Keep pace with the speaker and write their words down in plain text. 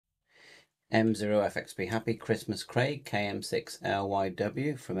M0FXB. Happy Christmas, Craig.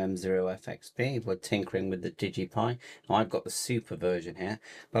 KM6LYW from M0FXB. We're tinkering with the DigiPi. Now, I've got the super version here,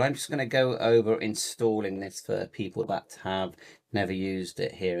 but I'm just going to go over installing this for people that have never used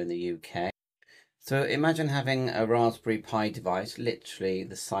it here in the UK. So imagine having a Raspberry Pi device, literally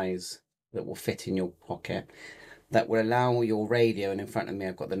the size that will fit in your pocket, that will allow your radio, and in front of me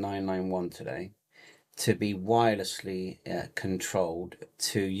I've got the 991 today, to be wirelessly controlled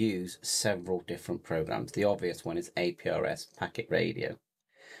to use several different programs. The obvious one is APRS, packet radio,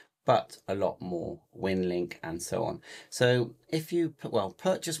 but a lot more, WinLink and so on. So if you,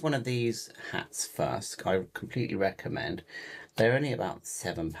 purchase one of these hats first, I completely recommend. They're only about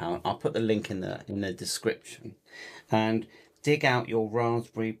 £7. I'll put the link in the description. And dig out your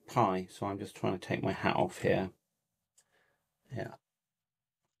Raspberry Pi. So I'm just trying to take my hat off here. Yeah.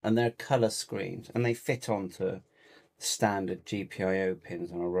 And they're colour screens, and they fit onto standard GPIO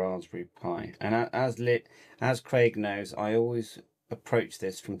pins on a Raspberry Pi. And as Craig knows, I always approach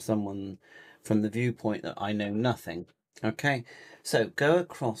this from the viewpoint that I know nothing. Okay, so go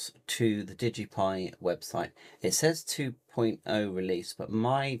across to the DigiPi website. It says 2.0 release, but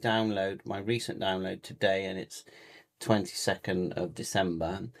my recent download today, and it's 22nd of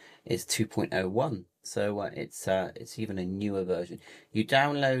December, is 2.01. So it's even a newer version. You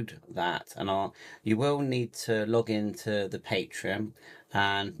download that, and you will need to log into the Patreon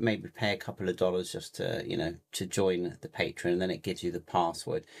and maybe pay a couple of dollars just to to join the Patreon, and then it gives you the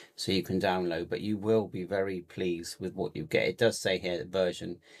password so you can download. But you will be very pleased with what you get. It does say here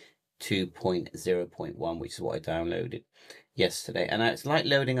version 2.0.1, which is what I downloaded yesterday, and it's like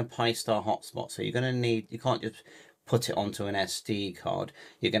loading a Pi-Star hotspot. So you're going to you can't just put it onto an SD card.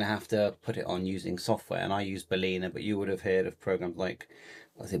 You're going to have to put it on using software, and I use Balena, but you would have heard of programs like,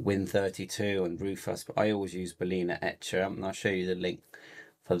 was it Win32 and Rufus, but I always use Balena Etcher, and I'll show you the link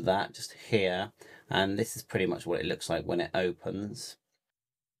for that just here. And this is pretty much what it looks like when it opens.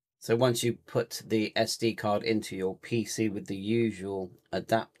 So once you put the SD card into your PC with the usual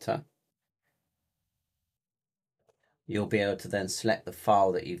adapter, you'll be able to then select the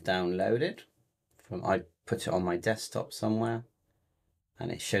file that you've downloaded. I put it on my desktop somewhere,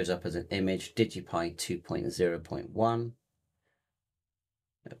 and it shows up as an image, DigiPi 2.0.1.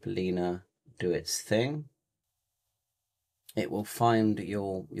 Let Balena do its thing. It will find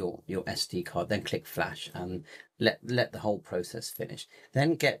your SD card, then click flash and let the whole process finish.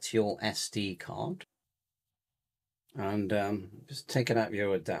 Then get your SD card and just take it out of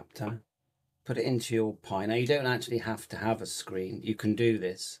your adapter, put it into your Pi. Now you don't actually have to have a screen. You can do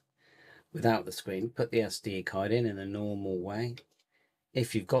this without the screen. Put the SD card in a normal way.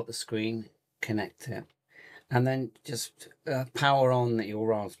 If you've got the screen, connect it, and then just power on your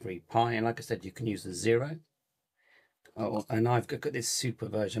Raspberry Pi. And like I said, you can use the 0. Oh, and I've got this super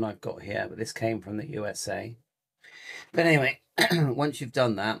version I've got here, but this came from the USA. But anyway, once you've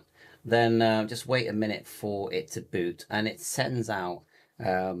done that, then just wait a minute for it to boot, and it sends out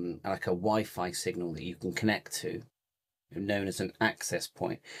like a Wi-Fi signal that you can connect to, known as an access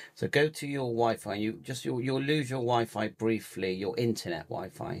point. So go to your Wi-Fi. You'll lose your Wi-Fi briefly, your internet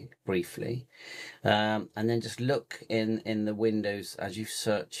Wi-Fi briefly, and then just look in the windows as you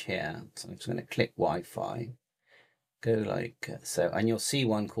search here. So I'm just going to click Wi-Fi. Go like so, and you'll see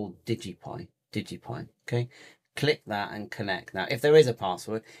one called DigiPi. Okay, click that and connect. Now, if there is a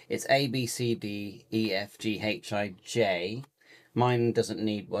password, it's ABCDEFGHIJ. Mine doesn't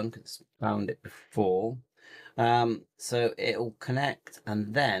need one because I found it before. So it'll connect,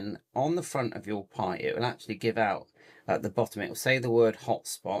 and then on the front of your Pi, it will actually give out at the bottom. It will say the word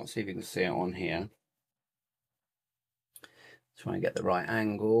hotspot. See if you can see it on here. Try and get the right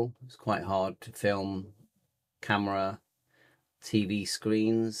angle. It's quite hard to film camera TV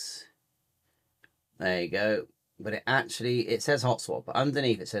screens. There you go. But it says hotspot, but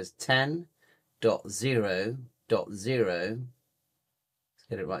underneath it says 10.0.0. Let's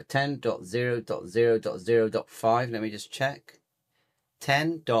get it right. 10.0.0.0.5. Let me just check.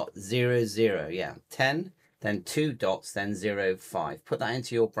 10.00. Yeah, 10, then 2 dots, then 0.5. Put that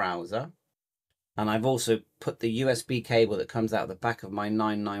into your browser. And I've also put the USB cable that comes out the back of my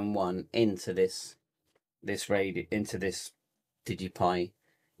 991 into this DigiPi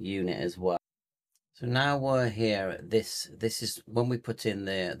unit as well. So now we're here. This is when we put in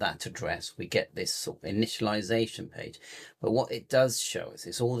that address, we get this sort of initialization page. But what it does show us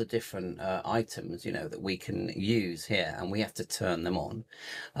is all the different items, that we can use here, and we have to turn them on.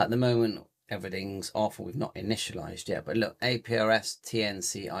 At the moment, everything's off, and we've not initialized yet. But look, APRS,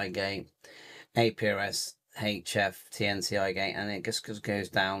 TNC, iGate, APRS, HF, TNC, iGate, and it just goes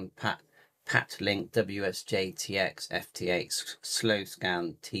down, PAT link, WSJTX, FTX, slow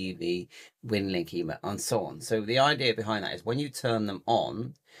scan, TV, WinLink email, and so on. So the idea behind that is when you turn them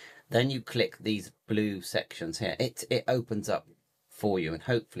on, then you click these blue sections here. It opens up for you and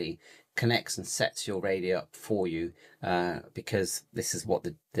hopefully connects and sets your radio up for you, because this is what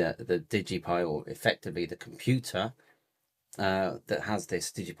the DigiPi, or effectively the computer that has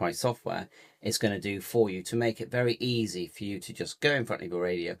this DigiPi software, is going to do for you, to make it very easy for you to just go in front of your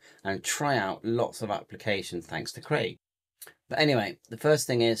radio and try out lots of applications thanks to Craig. But anyway, the first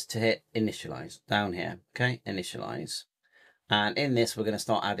thing is to hit initialize down here. Okay, initialize. And in this, we're going to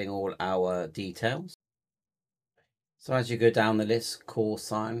start adding all our details. So as you go down the list, call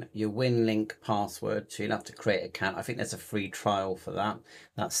sign, your WinLink password, so you'll have to create an account. I think there's a free trial for that.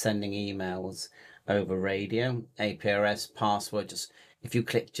 That's sending emails over radio. APRS password, just if you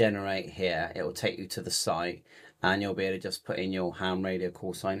click generate here, it will take you to the site and you'll be able to just put in your ham radio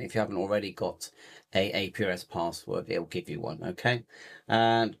call sign. If you haven't already got a APRS password, it'll give you one. Okay,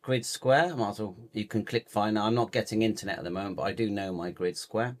 and grid square, might as well, you can click find. Now, I'm not getting internet at the moment, but I do know my grid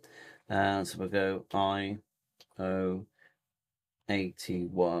square. So we'll go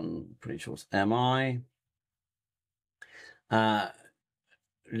I081, pretty sure it's MI.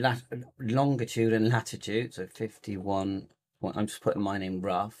 Longitude and latitude, so 51. I'm just putting mine in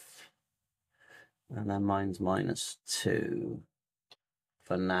rough, and then mine's -2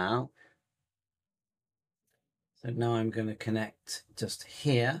 for now. So now I'm going to connect just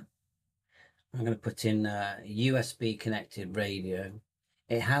here. I'm going to put in USB connected radio.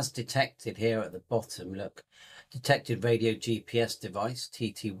 It has detected here at the bottom, look, detected radio GPS device,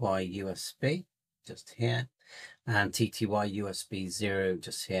 TTY USB, just here, and TTY USB 0,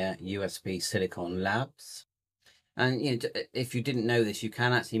 just here, USB Silicon Labs. And you know, if you didn't know this, you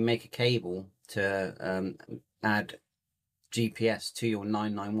can actually make a cable to add GPS to your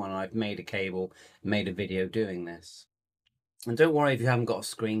 991. I've made a cable, made a video doing this. And don't worry if you haven't got a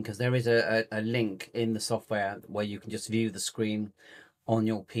screen, because there is a link in the software where you can just view the screen on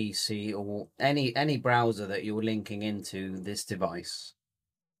your PC or any browser that you're linking into this device.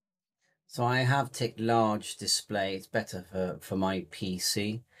 So I have ticked large display. It's better for my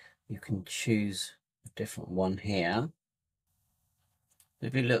PC. You can choose a different one here.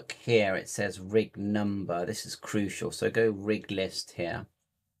 If you look here, it says rig number. This is crucial. So go rig list here.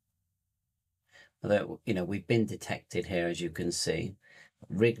 Although, you know, we've been detected here, as you can see.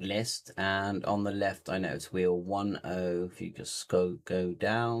 Rig list, and on the left, I know it's wheel 10. If you just go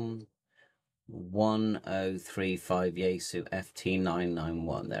down, 1035 Yaesu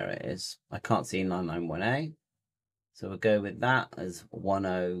FT991. There it is. I can't see 991A. So we'll go with that as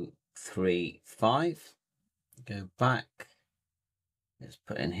 1035. Go back. Let's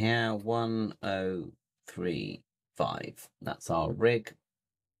put in here 1035. That's our rig.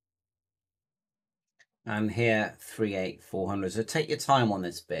 And here 38400. So take your time on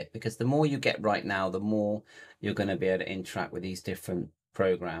this bit, because the more you get right now, the more you're going to be able to interact with these different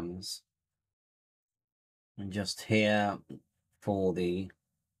programs. And just here for the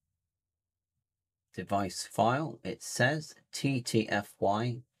device file, it says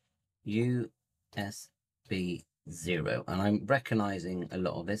TTFY USB 0, and I'm recognizing a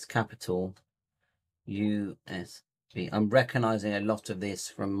lot of this, capital USB. I'm recognizing a lot of this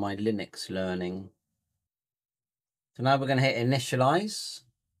from my Linux learning. So now we're going to hit initialize.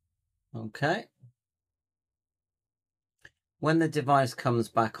 Okay. When the device comes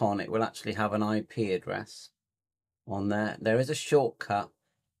back on, it will actually have an IP address on there. There is a shortcut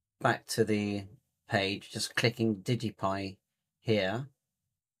back to the page, just clicking DigiPi here.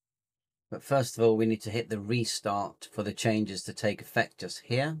 But first of all, we need to hit the restart for the changes to take effect just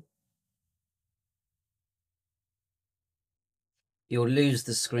here. You'll lose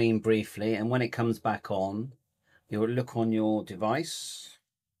the screen briefly, and when it comes back on, you'll look on your device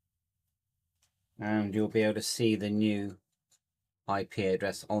and you'll be able to see the new IP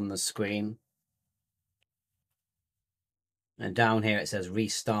address on the screen. And down here it says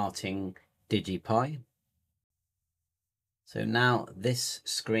restarting DigiPi. So now this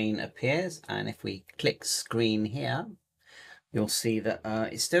screen appears, and if we click screen here, you'll see that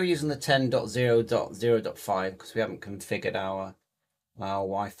it's still using the 10.0.0.5 because we haven't configured our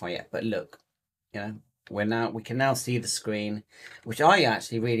Wi-Fi yet. But look, you know, we can now see the screen, which I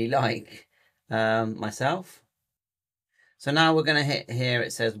actually really like myself. So now we're going to hit here,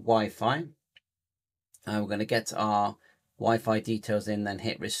 it says Wi-Fi. We're going to get our Wi-Fi details in, then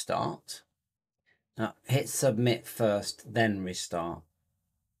hit restart. Now hit submit first, then restart.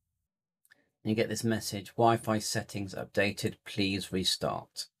 And you get this message, Wi-Fi settings updated, please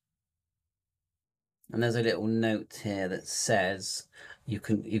restart. And there's a little note here that says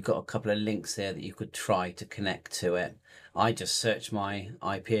you've got a couple of links there that you could try to connect to it. I just searched my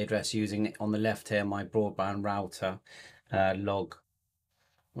IP address using it on the left here, my broadband router log.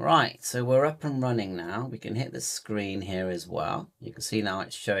 Right, so we're up and running now. We can hit the screen here as well. You can see now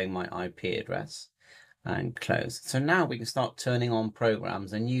it's showing my IP address and close. So now we can start turning on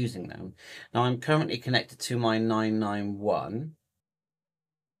programs and using them. Now I'm currently connected to my 991.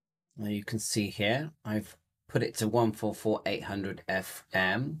 Now you can see here, I've put it to 144,800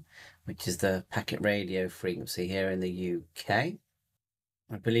 FM, which is the packet radio frequency here in the UK.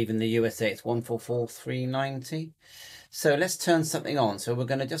 I believe in the USA it's 144,390. So let's turn something on. So we're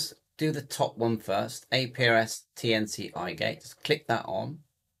going to just do the top one first, APRS TNC iGate. Just click that on.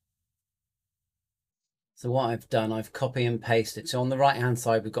 So what I've done, I've copy and pasted. So on the right hand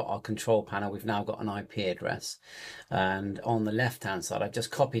side, we've got our control panel. We've now got an IP address. And on the left hand side, I've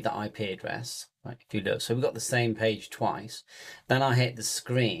just copied the IP address. Right, if you look, so we've got the same page twice. Then I hit the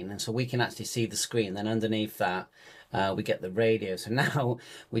screen, and so we can actually see the screen. Then underneath that, we get the radio. So now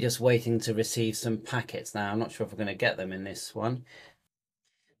we're just waiting to receive some packets. Now I'm not sure if we're going to get them in this one.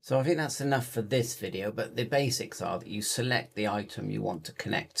 So I think that's enough for this video, but the basics are that you select the item you want to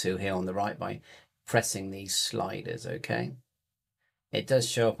connect to here on the right by pressing these sliders, okay? It does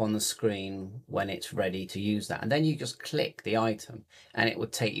show up on the screen when it's ready to use that. And then you just click the item and it will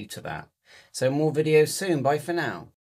take you to that. So more videos soon. Bye for now.